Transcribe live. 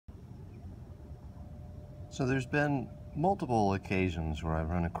So there's been multiple occasions where I've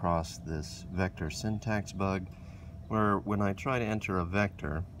run across this vector syntax bug, where when I try to enter a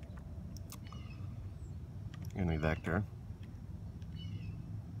vector, any vector,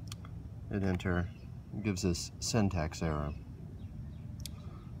 it gives this syntax error.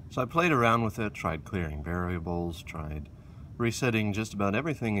 So I played around with it, tried clearing variables, tried resetting just about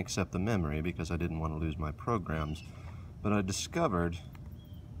everything except the memory because I didn't want to lose my programs, but I discovered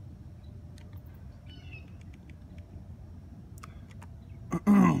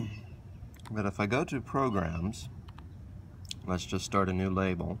that if I go to Programs, let's just start a new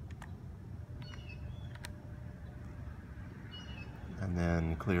label, and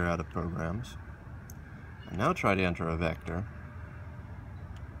then clear out of Programs, and now try to enter a vector,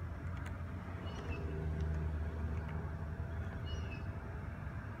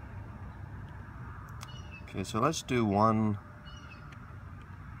 okay, so let's do one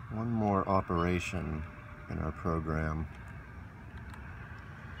more operation in our program.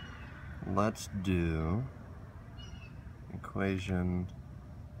 Let's do equation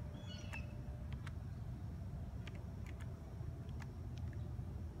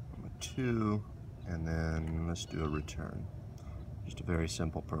number 2, and then let's do a return. Just a very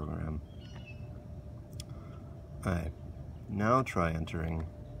simple program. Alright, now try entering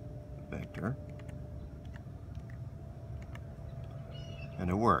the vector, and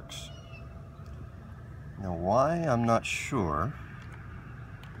it works. Now why, I'm not sure.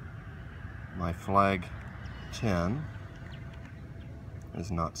 My flag 10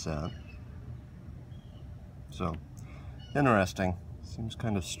 is not set. So, interesting. Seems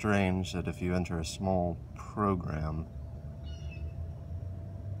kind of strange that if you enter a small program.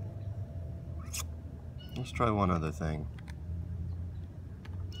 Let's try one other thing.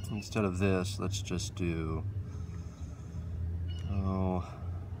 Instead of this, let's just do,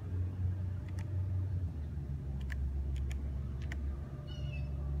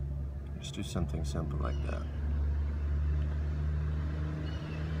 just do something simple like that.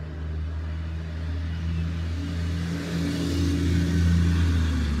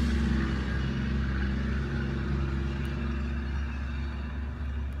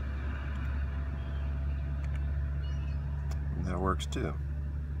 And that works too.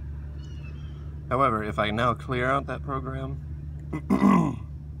 However, if I now clear out that program,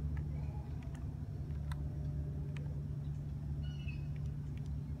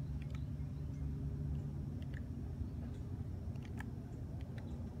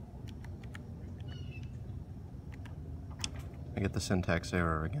 I get the syntax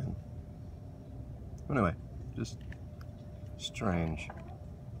error again. Anyway, just strange.